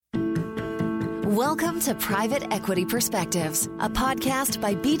Welcome to Private Equity Perspectives, a podcast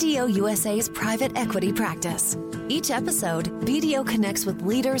by BDO USA's private equity practice. Each episode, BDO connects with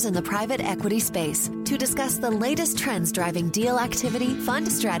leaders in the private equity space to discuss the latest trends driving deal activity, fund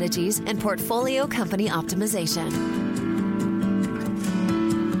strategies, and portfolio company optimization.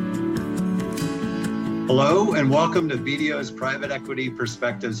 Hello, and welcome to BDO's Private Equity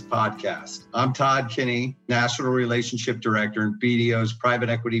Perspectives podcast. I'm Todd Kinney, National Relationship Director in BDO's Private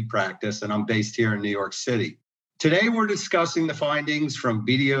Equity Practice, and I'm based here in New York City. Today, we're discussing the findings from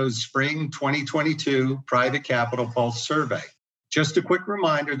BDO's Spring 2022 Private Capital Pulse Survey. Just a quick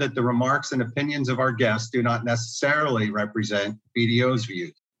reminder that the remarks and opinions of our guests do not necessarily represent BDO's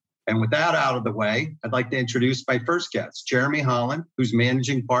views. And with that out of the way, I'd like to introduce my first guest, Jeremy Holland, who's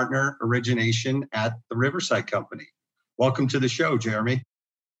Managing Partner Origination at the Riverside Company. Welcome to the show, Jeremy.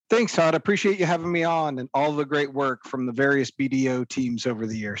 Thanks, Todd. I appreciate you having me on and all the great work from the various BDO teams over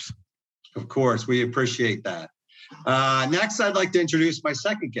the years. Of course, we appreciate that. Next, I'd like to introduce my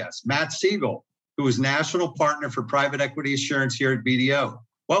second guest, Matt Siegel, who is National Partner for Private Equity Assurance here at BDO.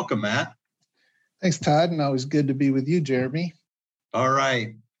 Welcome, Matt. Thanks, Todd, and always good to be with you, Jeremy. All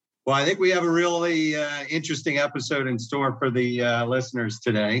right. Well, I think we have a really interesting episode in store for the listeners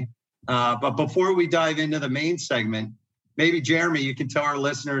today. But before we dive into the main segment, maybe, Jeremy, you can tell our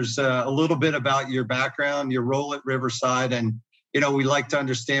listeners a little bit about your background, your role at Riverside, and, we'd like to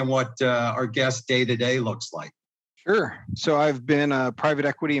understand what our guest day-to-day looks like. Sure. So I've been a private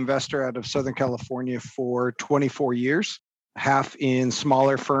equity investor out of Southern California for 24 years, half in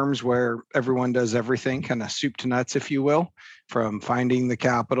smaller firms where everyone does everything, kind of soup to nuts, if you will, from finding the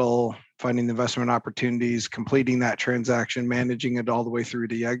capital, finding the investment opportunities, completing that transaction, managing it all the way through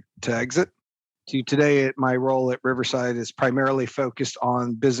to exit. To today, my role at Riverside is primarily focused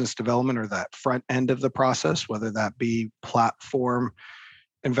on business development, or that front end of the process, whether that be platform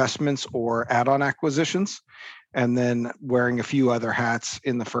investments or add-on acquisitions, and then wearing a few other hats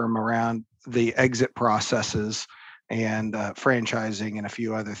in the firm around the exit processes and franchising and a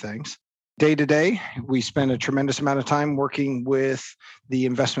few other things. Day to day, we spend a tremendous amount of time working with the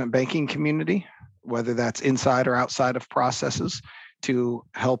investment banking community, whether that's inside or outside of processes, to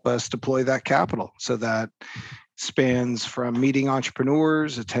help us deploy that capital. So that spans from meeting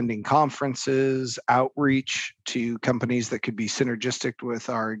entrepreneurs, attending conferences, outreach to companies that could be synergistic with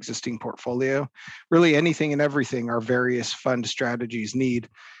our existing portfolio. Really anything and everything our various fund strategies need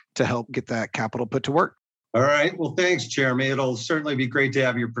to help get that capital put to work. All right. Well, thanks, Jeremy. It'll certainly be great to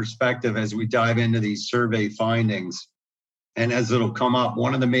have your perspective as we dive into these survey findings. And as it'll come up,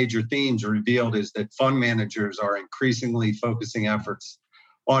 one of the major themes revealed is that fund managers are increasingly focusing efforts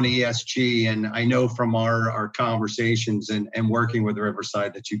on ESG. And I know from our conversations and working with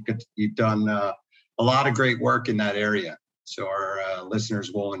Riverside that you've done a lot of great work in that area. So our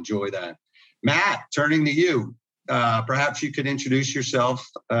listeners will enjoy that. Matt, turning to you. Perhaps you could introduce yourself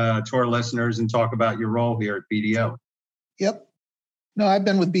to our listeners and talk about your role here at BDO. Yep. No, I've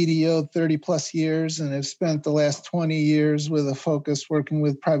been with BDO 30 plus years and have spent the last 20 years with a focus working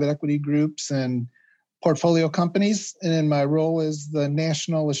with private equity groups and portfolio companies. And in my role as the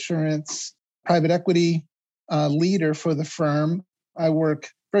National Assurance Private Equity leader for the firm, I work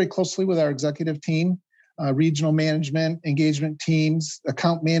very closely with our executive team, regional management, engagement teams,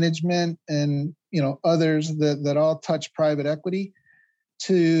 account management, and others that all touch private equity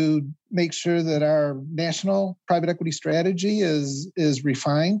to make sure that our national private equity strategy is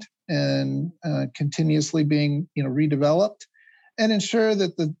refined and continuously being redeveloped, and ensure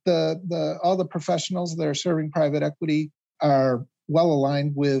that the all the professionals that are serving private equity are well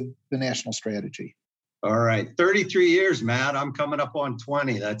aligned with the national strategy. All right, 33 years, Matt. I'm coming up on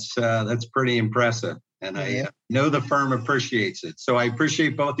 20. That's pretty impressive, and I know the firm appreciates it. So I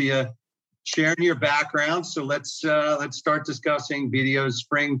appreciate both of you sharing your background. So let's start discussing BDO's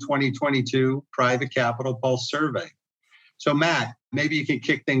Spring 2022 Private Capital Pulse Survey. So Matt, maybe you can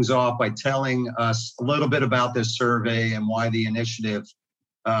kick things off by telling us a little bit about this survey and why the initiative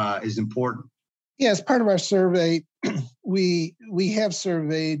is important. Yeah, as part of our survey, we have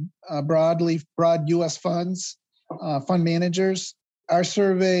surveyed broad U.S. funds, fund managers. Our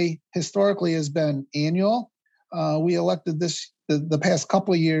survey historically has been annual. We elected the past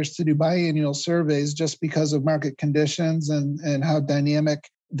couple of years to do biannual surveys just because of market conditions and how dynamic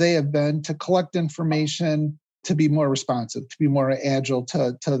they have been, to collect information, to be more responsive, to be more agile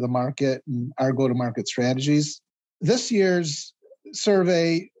to the market and our go-to-market strategies. This year's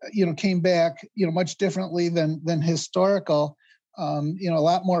survey, came back, much differently than historical. A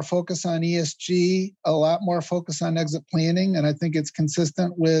lot more focus on ESG, a lot more focus on exit planning, and I think it's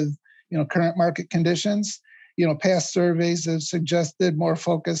consistent with current market conditions. Past surveys have suggested more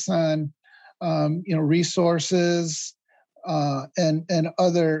focus on resources, and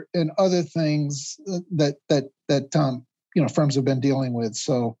other things that firms have been dealing with.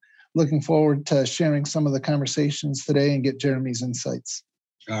 So looking forward to sharing some of the conversations today and get Jeremy's insights.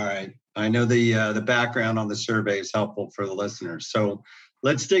 All right. I know the background on the survey is helpful for the listeners. So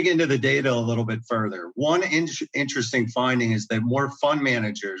let's dig into the data a little bit further. One interesting finding is that more fund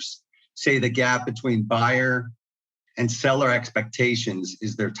managers say the gap between buyer and seller expectations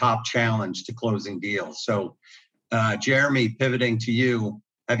is their top challenge to closing deals. So, Jeremy, pivoting to you,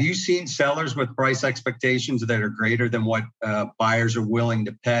 have you seen sellers with price expectations that are greater than what buyers are willing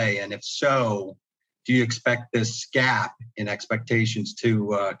to pay? And if so, do you expect this gap in expectations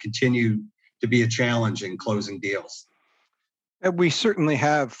to continue to be a challenge in closing deals? We certainly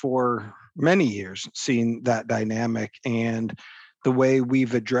have for many years seen that dynamic, and the way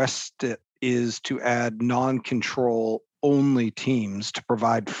we've addressed it is to add non-control only teams to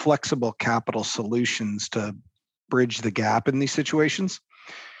provide flexible capital solutions to bridge the gap in these situations.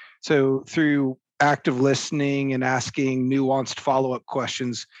 So through active listening and asking nuanced follow-up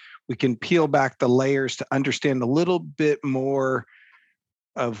questions, we can peel back the layers to understand a little bit more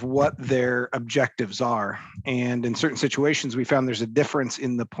of what their objectives are. And in certain situations, we found there's a difference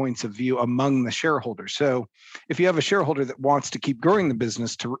in the points of view among the shareholders. So if you have a shareholder that wants to keep growing the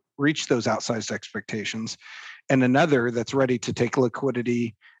business to reach those outsized expectations, and another that's ready to take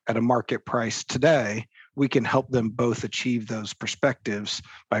liquidity at a market price today, we can help them both achieve those perspectives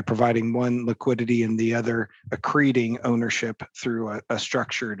by providing one liquidity and the other accreting ownership through a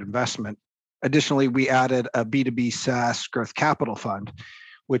structured investment. Additionally, we added a B2B SaaS growth capital fund,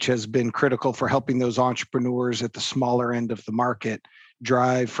 which has been critical for helping those entrepreneurs at the smaller end of the market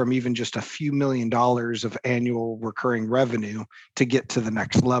drive from even just a few $1 million of annual recurring revenue to get to the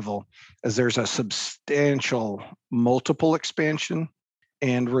next level, as there's a substantial multiple expansion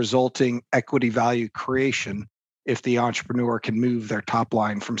and resulting equity value creation if the entrepreneur can move their top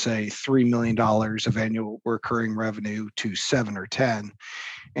line from, say, $3 million of annual recurring revenue to 7 or 10.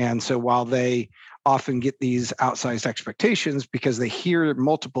 And so while they often get these outsized expectations because they hear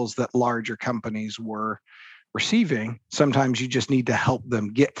multiples that larger companies were receiving, sometimes you just need to help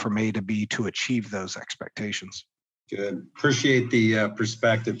them get from A to B to achieve those expectations. Good. Appreciate the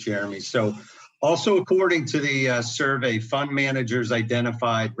perspective, Jeremy. So also, according to the survey, fund managers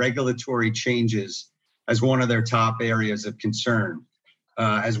identified regulatory changes as one of their top areas of concern.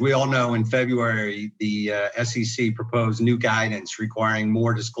 As we all know, in February, the SEC proposed new guidance requiring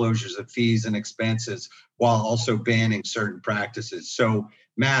more disclosures of fees and expenses while also banning certain practices. So,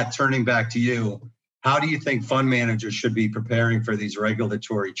 Matt, turning back to you, how do you think fund managers should be preparing for these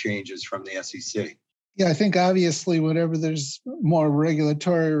regulatory changes from the SEC? Yeah, I think obviously whenever there's more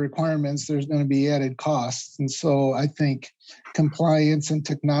regulatory requirements, there's going to be added costs. And so I think compliance and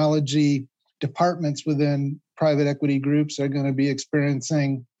technology departments within private equity groups are going to be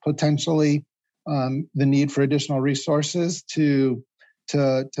experiencing potentially the need for additional resources to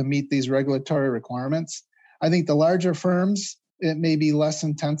meet these regulatory requirements. I think the larger firms, it may be less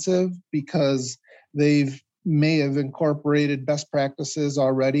intensive because may have incorporated best practices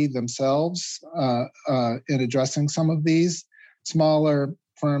already themselves in addressing some of these. Smaller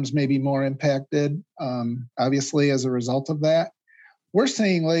firms may be more impacted, obviously, as a result of that. We're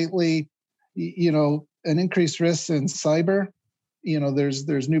seeing lately, an increased risk in cyber.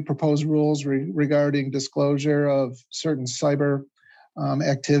 There's new proposed rules regarding disclosure of certain cyber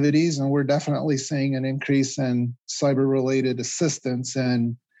activities, and we're definitely seeing an increase in cyber-related assistance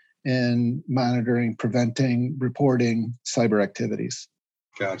and in monitoring, preventing, reporting cyber activities.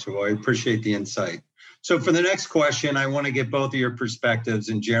 Gotcha. Well, I appreciate the insight. So for the next question, I want to get both of your perspectives.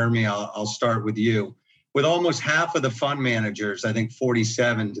 And Jeremy, I'll start with you. With almost half of the fund managers, I think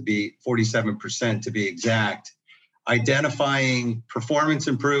 47% to be exact, identifying performance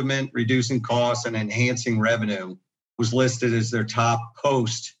improvement, reducing costs, and enhancing revenue was listed as their top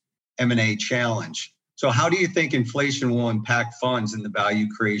post-M&A challenge. So how do you think inflation will impact funds in the value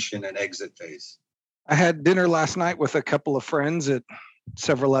creation and exit phase? I had dinner last night with a couple of friends at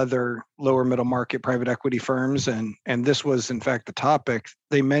several other lower middle market private equity firms, and this was in fact the topic.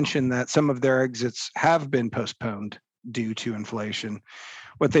 They mentioned that some of their exits have been postponed due to inflation.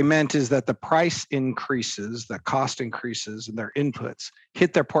 What they meant is that the price increases, the cost increases, and their inputs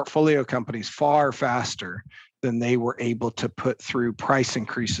hit their portfolio companies far faster than they were able to put through price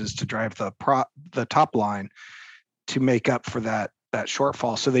increases to drive the top line to make up for that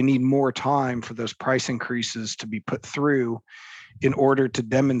shortfall. So they need more time for those price increases to be put through in order to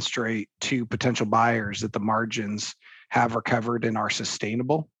demonstrate to potential buyers that the margins have recovered and are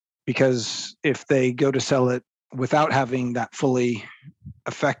sustainable. Because if they go to sell it without having that fully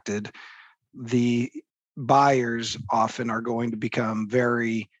affected, the buyers often are going to become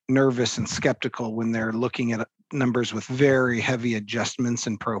very nervous and skeptical when they're looking at numbers with very heavy adjustments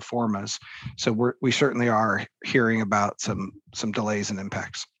and pro formas. So we certainly are hearing about some delays and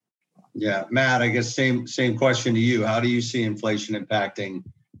impacts. Yeah, Matt, I guess same question to you. How do you see inflation impacting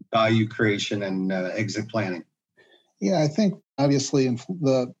value creation and exit planning? Yeah, I think obviously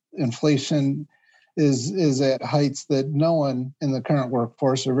the inflation is at heights that no one in the current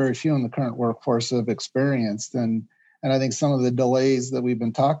workforce, or very few in the current workforce, have experienced. And I think some of the delays that we've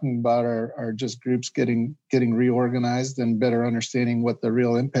been talking about are just groups getting reorganized and better understanding what the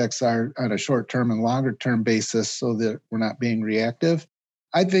real impacts are on a short-term and longer-term basis, so that we're not being reactive.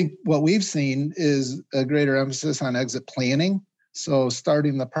 I think what we've seen is a greater emphasis on exit planning. So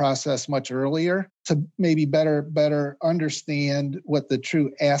starting the process much earlier to maybe better understand what the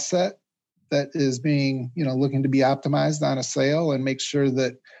true asset that is being, looking to be optimized on a sale, and make sure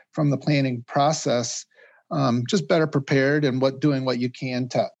that from the planning process, just better prepared and doing what you can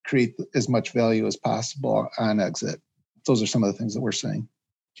to create as much value as possible on exit. Those are some of the things that we're seeing.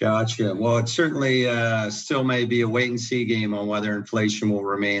 Gotcha. Well, it certainly still may be a wait and see game on whether inflation will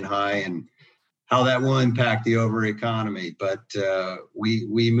remain high and how that will impact the overall economy. But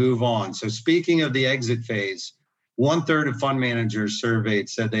we move on. So speaking of the exit phase, 1/3 of fund managers surveyed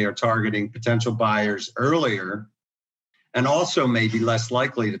said they are targeting potential buyers earlier, and also may be less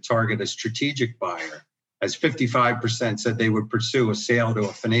likely to target a strategic buyer, as 55% said they would pursue a sale to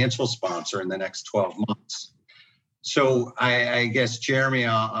a financial sponsor in the next 12 months. So I guess, Jeremy,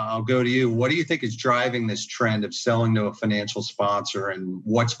 I'll go to you. What do you think is driving this trend of selling to a financial sponsor, and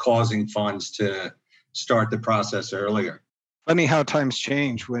what's causing funds to start the process earlier? Funny how times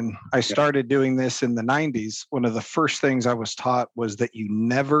change. When I started doing this in the 90s, one of the first things I was taught was that you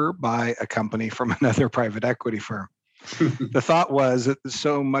never buy a company from another private equity firm. The thought was that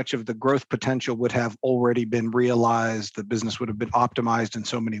so much of the growth potential would have already been realized, the business would have been optimized in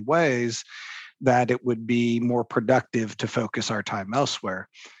so many ways, that it would be more productive to focus our time elsewhere.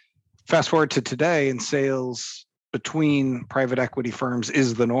 Fast forward to today, and sales between private equity firms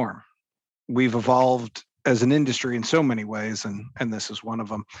is the norm. We've evolved as an industry in so many ways, and this is one of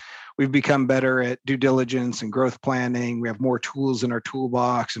them. We've become better at due diligence and growth planning. We have more tools in our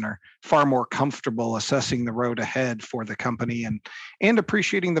toolbox and are far more comfortable assessing the road ahead for the company and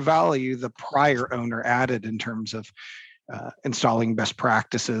appreciating the value the prior owner added in terms of installing best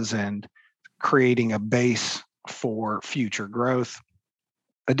practices and creating a base for future growth.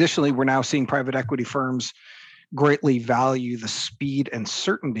 Additionally, we're now seeing private equity firms greatly value the speed and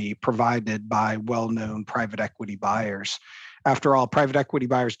certainty provided by well-known private equity buyers. After all, private equity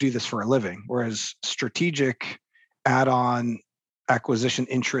buyers do this for a living, whereas strategic add-on acquisition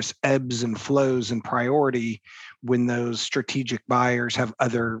interest ebbs and flows in priority when those strategic buyers have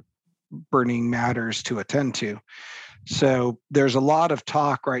other burning matters to attend to. So there's a lot of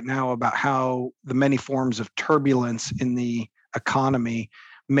talk right now about how the many forms of turbulence in the economy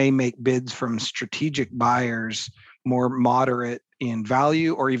may make bids from strategic buyers more moderate in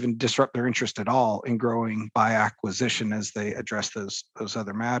value, or even disrupt their interest at all in growing by acquisition as they address those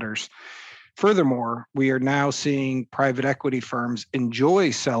other matters. Furthermore, we are now seeing private equity firms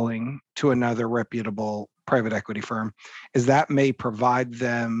enjoy selling to another reputable private equity firm, as that may provide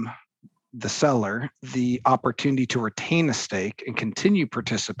them, the seller, the opportunity to retain a stake and continue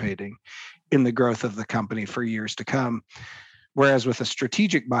participating in the growth of the company for years to come. Whereas with a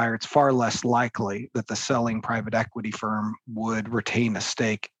strategic buyer, it's far less likely that the selling private equity firm would retain a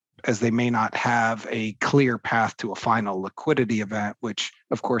stake, as they may not have a clear path to a final liquidity event, which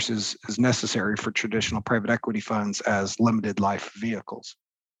of course is necessary for traditional private equity funds as limited life vehicles.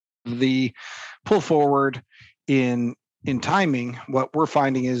 The pull forward in timing, what we're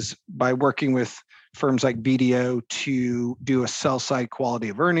finding is by working with firms like BDO to do a sell-side quality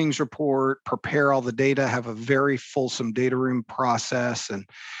of earnings report, prepare all the data, have a very fulsome data room process and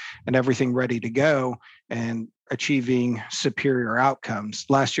everything ready to go, and achieving superior outcomes.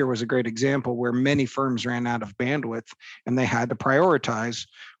 Last year was a great example where many firms ran out of bandwidth and they had to prioritize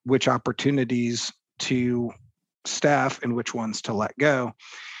which opportunities to staff and which ones to let go.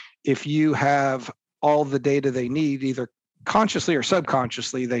 If you have all the data they need, either consciously or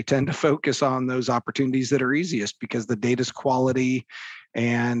subconsciously, they tend to focus on those opportunities that are easiest because the data's quality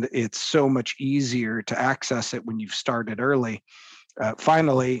and it's so much easier to access it when you've started early.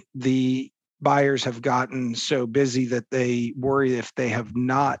 Finally, the buyers have gotten so busy that they worry if they have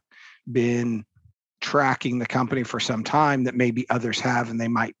not been tracking the company for some time that maybe others have, and they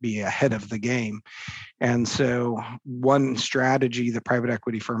might be ahead of the game. And so one strategy that private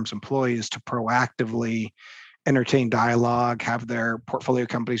equity firms employ is to proactively entertain dialogue, have their portfolio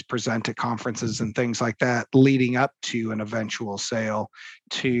companies present at conferences and things like that leading up to an eventual sale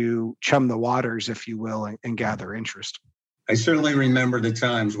to chum the waters, if you will, and gather interest. I certainly remember the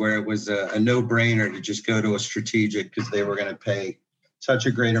times where it was a no-brainer to just go to a strategic because they were going to pay such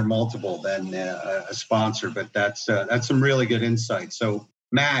a greater multiple than a sponsor. But that's some really good insight. So,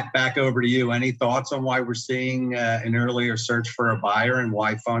 Matt, back over to you. Any thoughts on why we're seeing an earlier search for a buyer and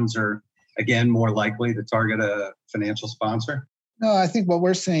why funds are, again, more likely to target a financial sponsor? No, I think what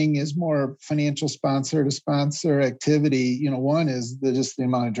we're seeing is more financial sponsor to sponsor activity. One is just the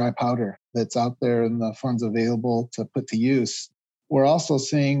amount of dry powder that's out there and the funds available to put to use. We're also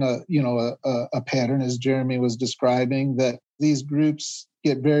seeing a pattern, as Jeremy was describing, that these groups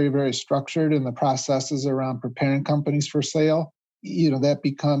get very, very structured in the processes around preparing companies for sale. That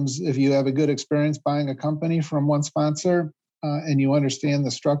becomes, if you have a good experience buying a company from one sponsor and you understand the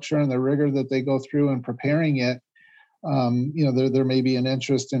structure and the rigor that they go through in preparing it, there may be an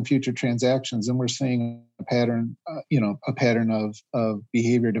interest in future transactions, and we're seeing a pattern, of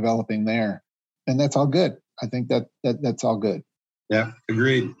behavior developing there, and that's all good. I think that's all good. Yeah,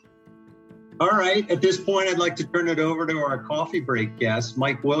 agreed. All right. At this point, I'd like to turn it over to our coffee break guest,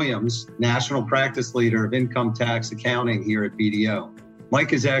 Mike Williams, National Practice Leader of Income Tax Accounting here at BDO.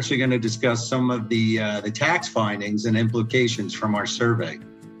 Mike is actually going to discuss some of the tax findings and implications from our survey.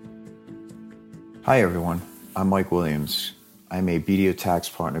 Hi, everyone. I'm Mike Williams. I'm a BDO tax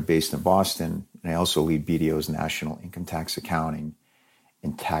partner based in Boston, and I also lead BDO's National Income Tax Accounting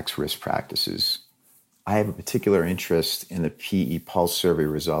and Tax Risk Practices. I have a particular interest in the PE Pulse survey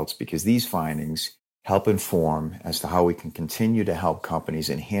results because these findings help inform as to how we can continue to help companies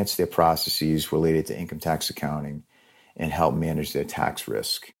enhance their processes related to income tax accounting and help manage their tax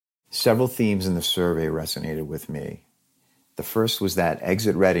risk. Several themes in the survey resonated with me. The first was that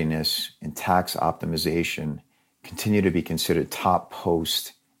exit readiness and tax optimization continue to be considered top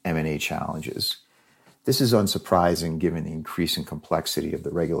post M&A challenges. This is unsurprising given the increasing complexity of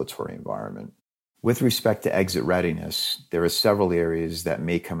the regulatory environment. With respect to exit readiness, there are several areas that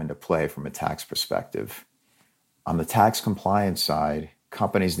may come into play from a tax perspective. On the tax compliance side,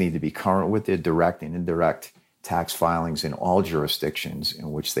 companies need to be current with their direct and indirect tax filings in all jurisdictions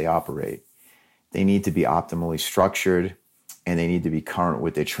in which they operate. They need to be optimally structured, and they need to be current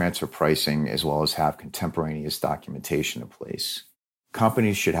with their transfer pricing as well as have contemporaneous documentation in place.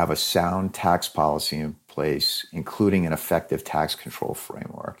 Companies should have a sound tax policy in place, including an effective tax control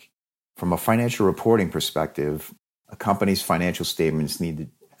framework. From a financial reporting perspective, a company's financial statements need to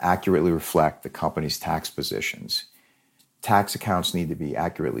accurately reflect the company's tax positions. Tax accounts need to be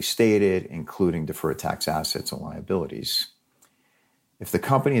accurately stated, including deferred tax assets and liabilities. If the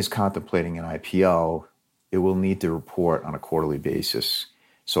company is contemplating an IPO, it will need to report on a quarterly basis,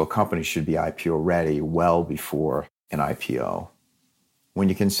 so a company should be IPO ready well before an IPO. When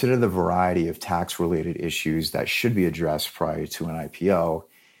you consider the variety of tax-related issues that should be addressed prior to an IPO,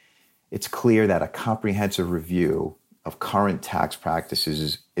 it's clear that a comprehensive review of current tax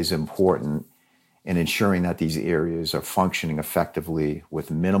practices is important in ensuring that these areas are functioning effectively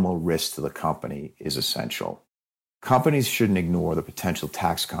with minimal risk to the company is essential. Companies shouldn't ignore the potential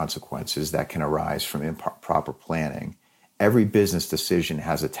tax consequences that can arise from improper planning. Every business decision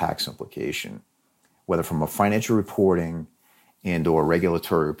has a tax implication, whether from a financial reporting and/or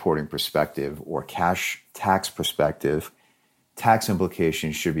regulatory reporting perspective or cash tax perspective. Tax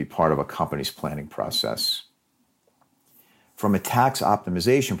implications should be part of a company's planning process. From a tax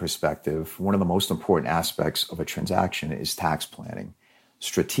optimization perspective, one of the most important aspects of a transaction is tax planning.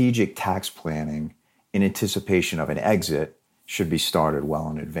 Strategic tax planning in anticipation of an exit should be started well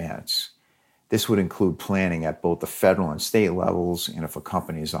in advance. This would include planning at both the federal and state levels, and if a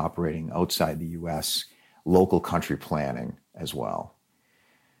company is operating outside the U.S., local country planning as well.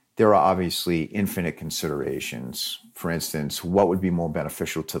 There are obviously infinite considerations. For instance, what would be more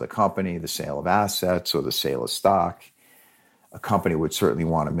beneficial to the company, the sale of assets or the sale of stock? A company would certainly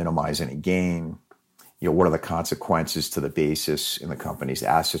want to minimize any gain. What are the consequences to the basis in the company's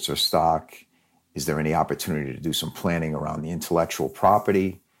assets or stock? Is there any opportunity to do some planning around the intellectual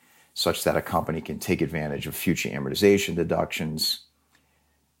property such that a company can take advantage of future amortization deductions?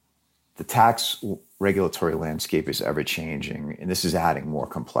 The tax regulatory landscape is ever changing, and this is adding more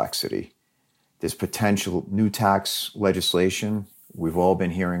complexity. There's potential new tax legislation. We've all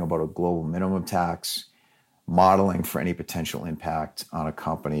been hearing about a global minimum tax. Modeling for any potential impact on a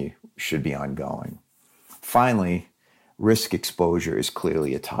company should be ongoing. Finally, risk exposure is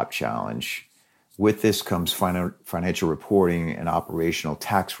clearly a top challenge. With this comes financial reporting and operational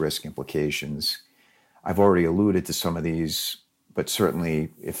tax risk implications. I've already alluded to some of these, but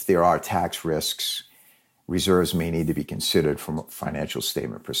certainly if there are tax risks reserves may need to be considered from a financial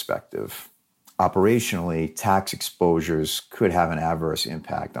statement perspective. Operationally, tax exposures could have an adverse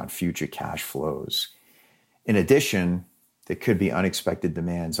impact on future cash flows. In addition, there could be unexpected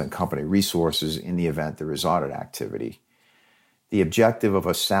demands on company resources in the event there is audit activity. The objective of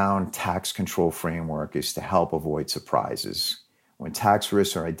a sound tax control framework is to help avoid surprises. When tax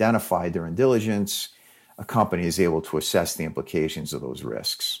risks are identified during diligence, a company is able to assess the implications of those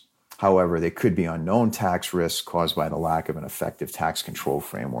risks. However, there could be unknown tax risks caused by the lack of an effective tax control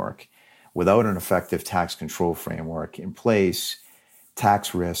framework. Without an effective tax control framework in place,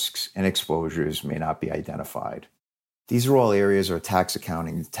 tax risks and exposures may not be identified. These are all areas our tax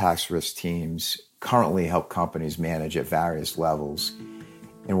accounting and tax risk teams currently help companies manage at various levels,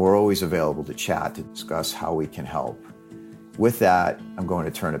 and we're always available to chat to discuss how we can help. With that, I'm going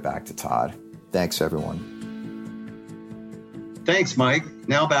to turn it back to Todd. Thanks, everyone. Thanks, Mike.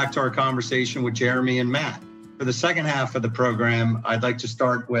 Now back to our conversation with Jeremy and Matt. For the second half of the program, I'd like to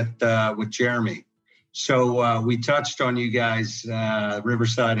start with Jeremy. So we touched on you guys,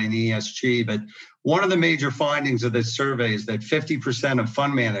 Riverside and ESG, but one of the major findings of this survey is that 50% of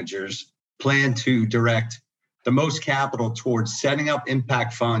fund managers plan to direct the most capital towards setting up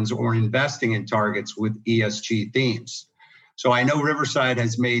impact funds or investing in targets with ESG themes. So I know Riverside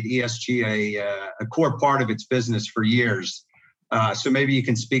has made ESG a core part of its business for years. So maybe you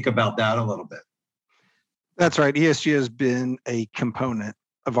can speak about that a little bit. That's right. ESG has been a component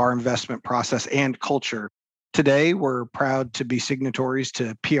of our investment process and culture. Today, we're proud to be signatories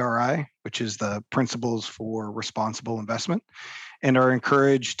to PRI, which is the Principles for Responsible Investment, and are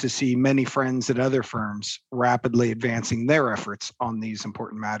encouraged to see many friends at other firms rapidly advancing their efforts on these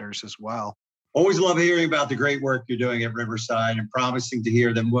important matters as well. Always love hearing about the great work you're doing at Riverside and promising to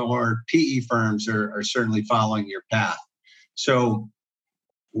hear that more PE firms are certainly following your path. So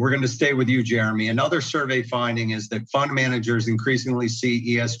we're going to stay with you, Jeremy. Another survey finding is that fund managers increasingly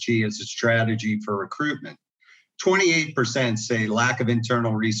see ESG as a strategy for recruitment. 28% say lack of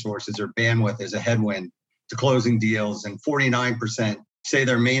internal resources or bandwidth is a headwind to closing deals, and 49% say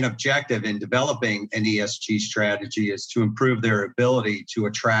their main objective in developing an ESG strategy is to improve their ability to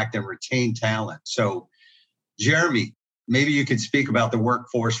attract and retain talent. So, Jeremy, maybe you could speak about the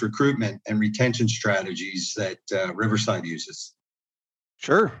workforce recruitment and retention strategies that Riverside uses.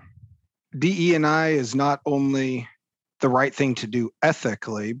 Sure. DE&I is not only the right thing to do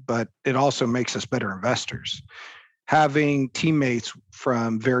ethically, but it also makes us better investors. Having teammates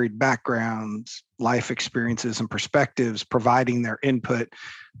from varied backgrounds, life experiences, and perspectives providing their input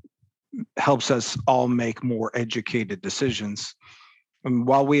helps us all make more educated decisions. And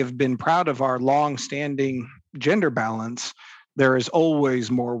while we have been proud of our long-standing gender balance, there is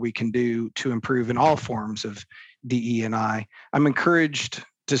always more we can do to improve in all forms of DE&I. I'm encouraged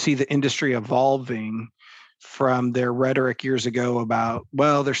to see the industry evolving from their rhetoric years ago about,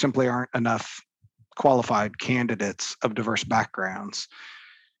 well, there simply aren't enough qualified candidates of diverse backgrounds.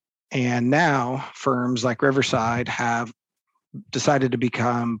 And now firms like Riverside have decided to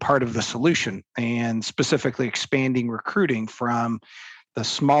become part of the solution and specifically expanding recruiting from the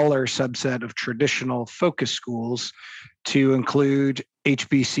smaller subset of traditional focus schools to include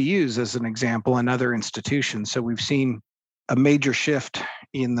HBCUs as an example and other institutions. So we've seen a major shift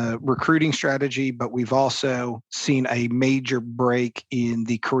in the recruiting strategy, but we've also seen a major break in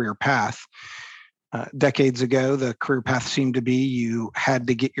the career path. Decades ago, the career path seemed to be you had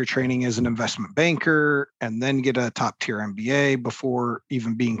to get your training as an investment banker and then get a top tier MBA before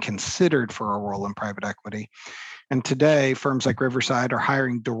even being considered for a role in private equity. And today, firms like Riverside are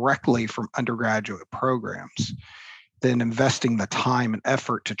hiring directly from undergraduate programs, then investing the time and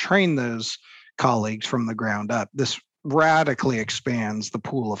effort to train those colleagues from the ground up. This radically expands the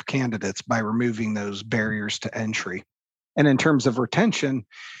pool of candidates by removing those barriers to entry. And in terms of retention,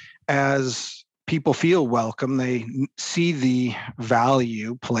 as people feel welcome, they see the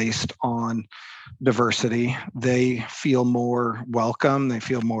value placed on diversity, they feel more welcome, they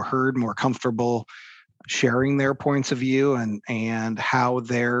feel more heard, more comfortable sharing their points of view and how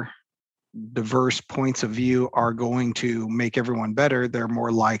their diverse points of view are going to make everyone better. They're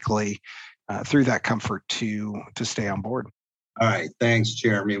more likely through that comfort to stay on board. All right. Thanks,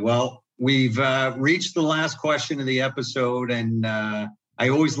 Jeremy. Well, we've reached the last question of the episode, and I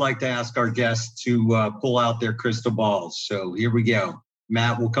always like to ask our guests to pull out their crystal balls. So here we go.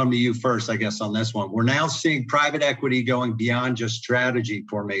 Matt, we'll come to you first, I guess, on this one. We're now seeing private equity going beyond just strategy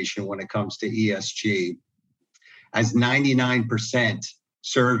formation when it comes to ESG, as 99%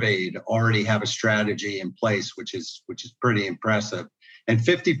 surveyed already have a strategy in place, which is pretty impressive. And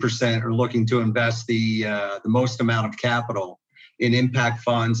 50% are looking to invest the most amount of capital in impact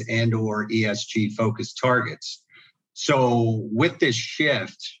funds and or ESG focused targets. So with this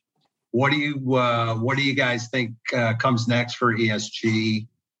shift, what do you guys think comes next for ESG?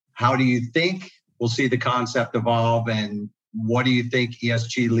 How do you think we'll see the concept evolve, and what do you think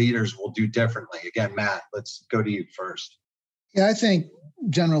ESG leaders will do differently? Again, Matt, let's go to you first. Yeah, I think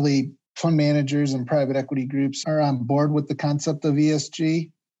generally fund managers and private equity groups are on board with the concept of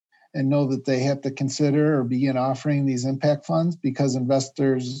ESG and know that they have to consider or begin offering these impact funds because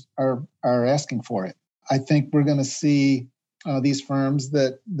investors are asking for it. I think we're going to see these firms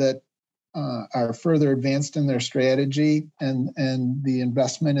that are further advanced in their strategy and the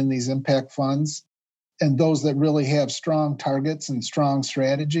investment in these impact funds. And those that really have strong targets and strong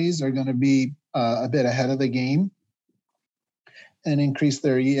strategies are going to be a bit ahead of the game and increase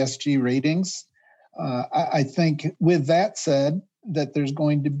their ESG ratings. I think with that said, that there's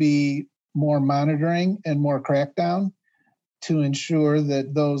going to be more monitoring and more crackdown to ensure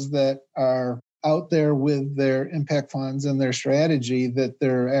that those that are out there with their impact funds and their strategy, that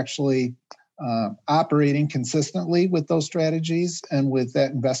they're actually operating consistently with those strategies and with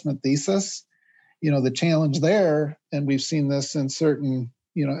that investment thesis. The challenge there, and we've seen this in certain,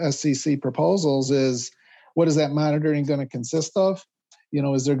 SEC proposals, is what is that monitoring going to consist of?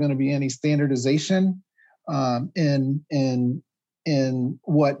 Is there going to be any standardization in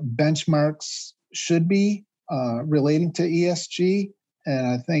what benchmarks should be relating to ESG? And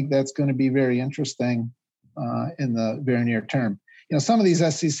I think that's going to be very interesting in the very near term. Some of these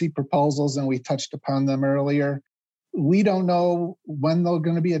SEC proposals, and we touched upon them earlier, we don't know when they're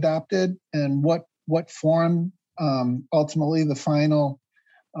going to be adopted and what form ultimately the final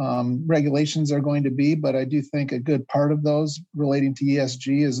regulations are going to be. But I do think a good part of those relating to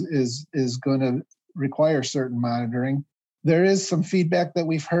ESG is going to require certain monitoring. There is some feedback that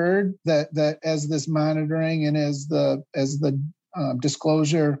we've heard that as this monitoring and as the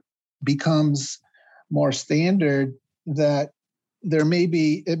disclosure becomes more standard, that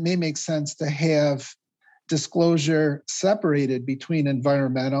it may make sense to have disclosure separated between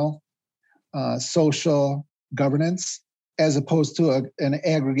environmental, social, governance, as opposed to an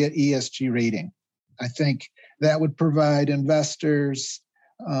aggregate ESG rating. I think that would provide investors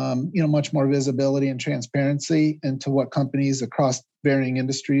much more visibility and transparency into what companies across varying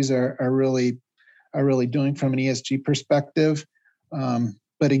industries are really doing from an ESG perspective.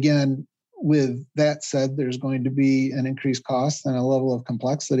 But again, with that said, there's going to be an increased cost and a level of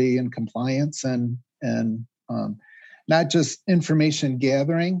complexity and compliance and not just information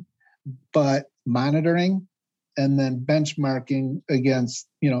gathering, but monitoring and then benchmarking against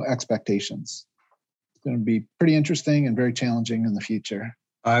expectations. It's going to be pretty interesting and very challenging in the future.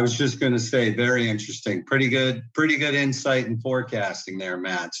 I was just going to say, very interesting. Pretty good insight and forecasting there,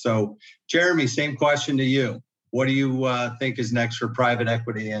 Matt. So, Jeremy, same question to you. What do you think is next for private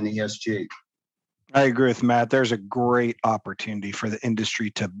equity and ESG? I agree with Matt. There's a great opportunity for the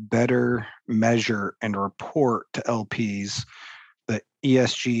industry to better measure and report to LPs the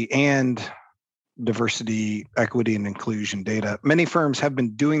ESG and diversity, equity, and inclusion data. Many firms have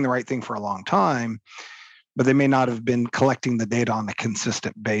been doing the right thing for a long time, but they may not have been collecting the data on a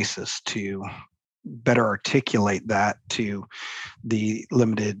consistent basis to better articulate that to the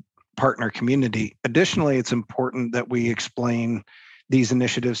limited partner community. Additionally, it's important that we explain these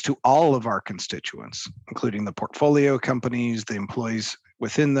initiatives to all of our constituents, including the portfolio companies, the employees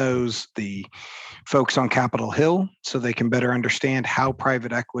within those, the folks on Capitol Hill, so they can better understand how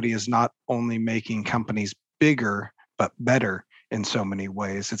private equity is not only making companies bigger, but better in so many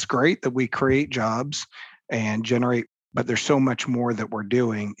ways. It's great that we create jobs and generate, but there's so much more that we're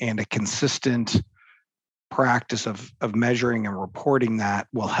doing, and a consistent practice of measuring and reporting that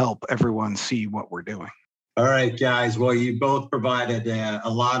will help everyone see what we're doing. All right, guys. Well, you both provided a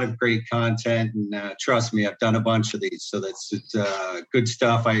lot of great content, and trust me, I've done a bunch of these, so that's good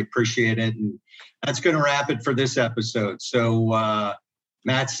stuff. I appreciate it, and that's going to wrap it for this episode. So,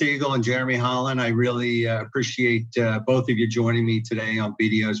 Matt Siegel and Jeremy Holland, I really appreciate both of you joining me today on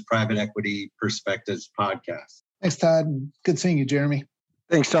BDO's Private Equity Perspectives podcast. Thanks, Todd. Good seeing you, Jeremy.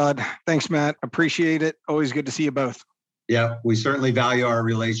 Thanks, Todd. Thanks, Matt. Appreciate it. Always good to see you both. Yeah, we certainly value our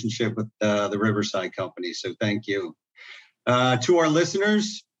relationship with the Riverside Company, so thank you. To our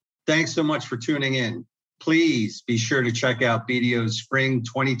listeners, thanks so much for tuning in. Please be sure to check out BDO's Spring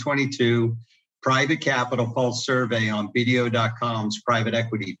 2022 Private Capital Pulse Survey on BDO.com's private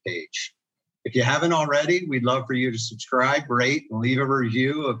equity page. If you haven't already, we'd love for you to subscribe, rate, and leave a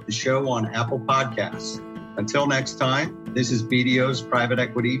review of the show on Apple Podcasts. Until next time, this is BDO's Private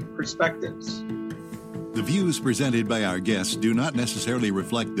Equity Perspectives. The views presented by our guests do not necessarily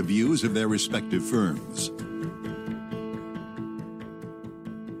reflect the views of their respective firms.